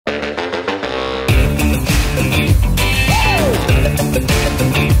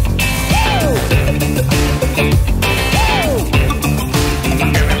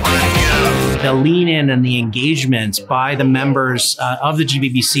and the engagement by the members of the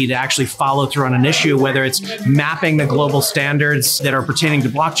GBBC to actually follow through on an issue, whether it's mapping the global standards that are pertaining to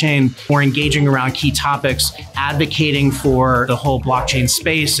blockchain or engaging around key topics, advocating for the whole blockchain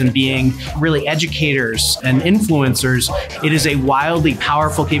space and being really educators and influencers. It is a wildly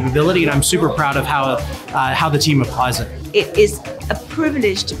powerful capability, and I'm super proud of how the team applies it. It is a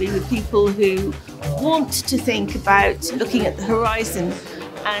privilege to be with people who want to think about looking at the horizon,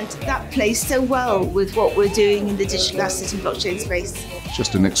 and that plays so well with what we're doing in the digital asset and blockchain space.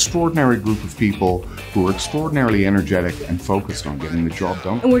 Just an extraordinary group of people who are extraordinarily energetic and focused on getting the job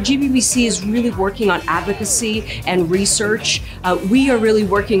done. And where GBBC is really working on advocacy and research, we are really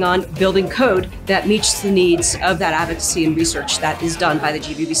working on building code that meets the needs of that advocacy and research that is done by the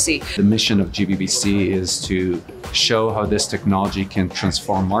GBBC. The mission of GBBC is to show how this technology can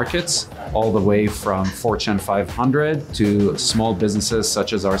transform markets, all the way from Fortune 500 to small businesses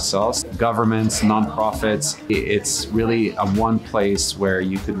such as ourselves, governments, nonprofits. It's really a one place where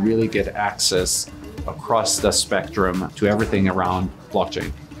you could really get access across the spectrum to everything around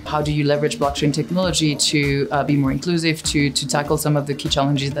blockchain. How do you leverage blockchain technology to be more inclusive, to tackle some of the key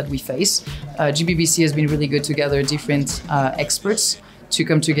challenges that we face? GBBC has been really good to gather different experts to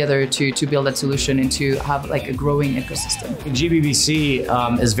come together to build that solution and to have like a growing ecosystem.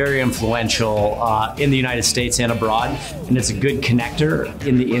 GBBC is very influential in the United States and abroad, and it's a good connector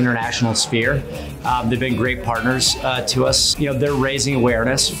in the international sphere. They've been great partners to us. You know, they're raising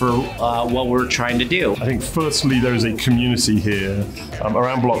awareness for what we're trying to do. I think firstly, there is a community here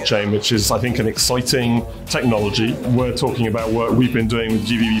around blockchain, which is, I think, an exciting technology. We're talking about work we've been doing with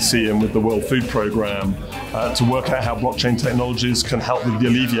GBBC and with the World Food Programme to work out how blockchain technologies can help with the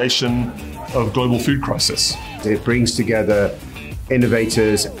alleviation of global food crisis. It brings together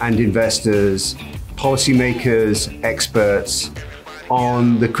innovators and investors, policymakers, experts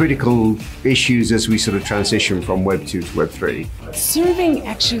on the critical issues as we sort of transition from Web 2 to Web 3. Serving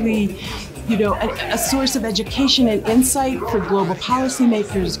actually, a source of education and insight for global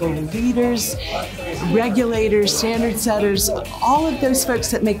policymakers, global leaders, regulators, standard setters, all of those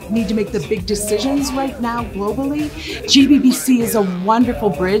folks that need to make the big decisions right now globally. GBBC is a wonderful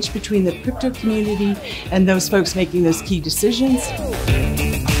bridge between the crypto community and those folks making those key decisions.